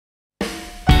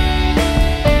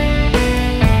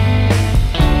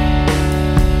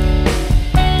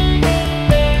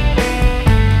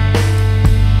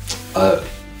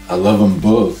I love them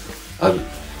both.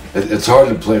 It's hard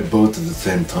to play both at the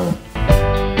same time.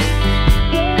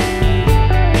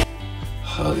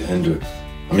 Hendrix.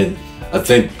 I mean,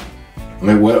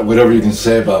 whatever you can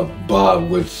say about Bob,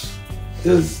 which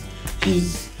is, he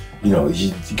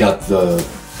got the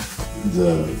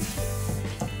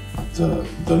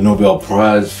Nobel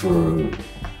Prize for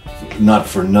not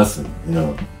for nothing, you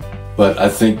know. But I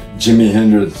think Jimi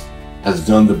Hendrix has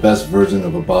done the best version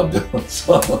of a Bob Dylan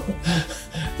song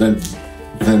than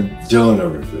Dylan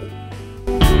ever did.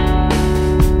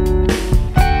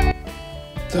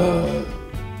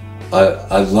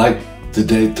 I like the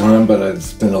daytime, but I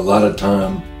spend a lot of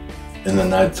time in the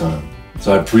nighttime.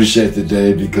 So I appreciate the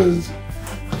day because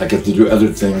I get to do other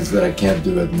things that I can't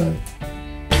do at night.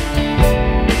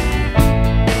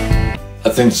 I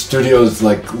think studio's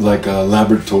like a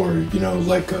laboratory, you know,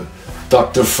 like a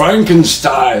Dr.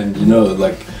 Frankenstein, you know,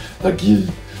 like you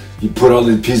put all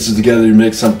these pieces together, you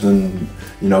make something,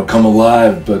 you know, come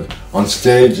alive. But on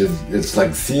stage, it's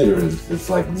like theater. It's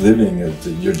like living.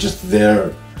 You're just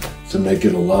there to make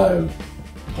it alive.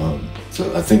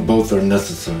 So I think both are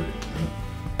necessary.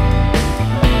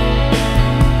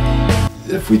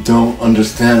 If we don't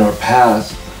understand our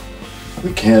past,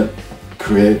 we can't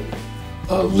create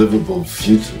a livable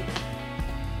future.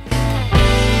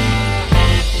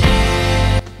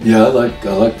 Yeah, I like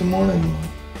the morning one.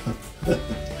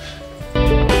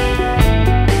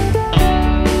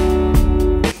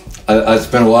 I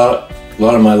spent a lot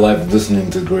of my life listening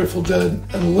to Grateful Dead,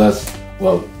 and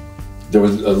there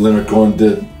was Leonard Cohen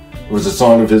there was a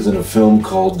song of his in a film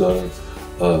called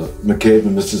McCabe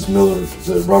and Mrs. Miller. It's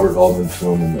a Robert Altman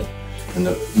film in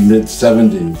the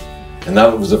mid-70s, and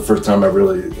that was the first time I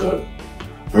really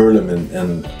heard him.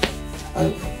 And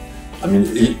I mean,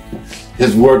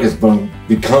 his work has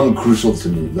become crucial to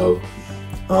me, though.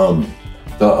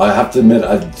 I have to admit,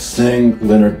 I sing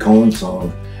Leonard Cohen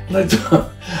songs, and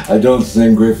I don't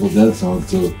sing Grateful Dead songs,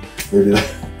 so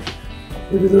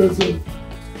maybe there's a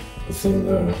thing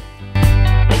there.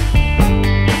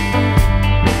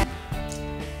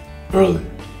 Early.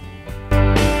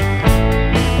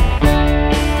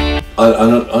 I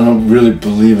don't really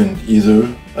believe in either.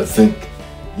 I think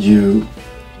you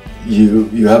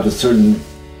have a certain,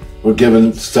 we're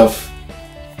given stuff,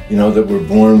 you know, that we're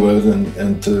born with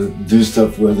and to do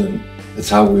stuff with, and it's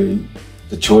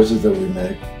the choices that we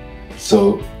make.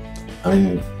 So, I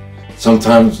mean,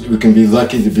 sometimes we can be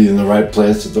lucky to be in the right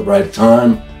place at the right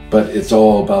time, but it's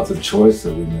all about the choice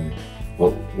that we make,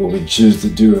 what we choose to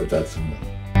do at that time.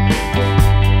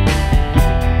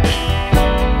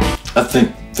 I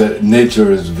think that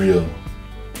nature is real,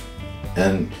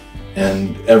 and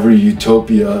every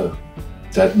utopia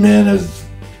that man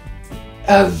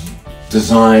has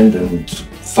designed and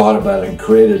thought about and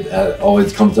created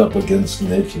always comes up against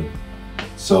nature.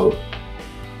 So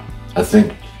I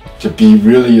think to be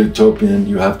really utopian,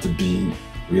 you have to be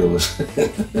realistic.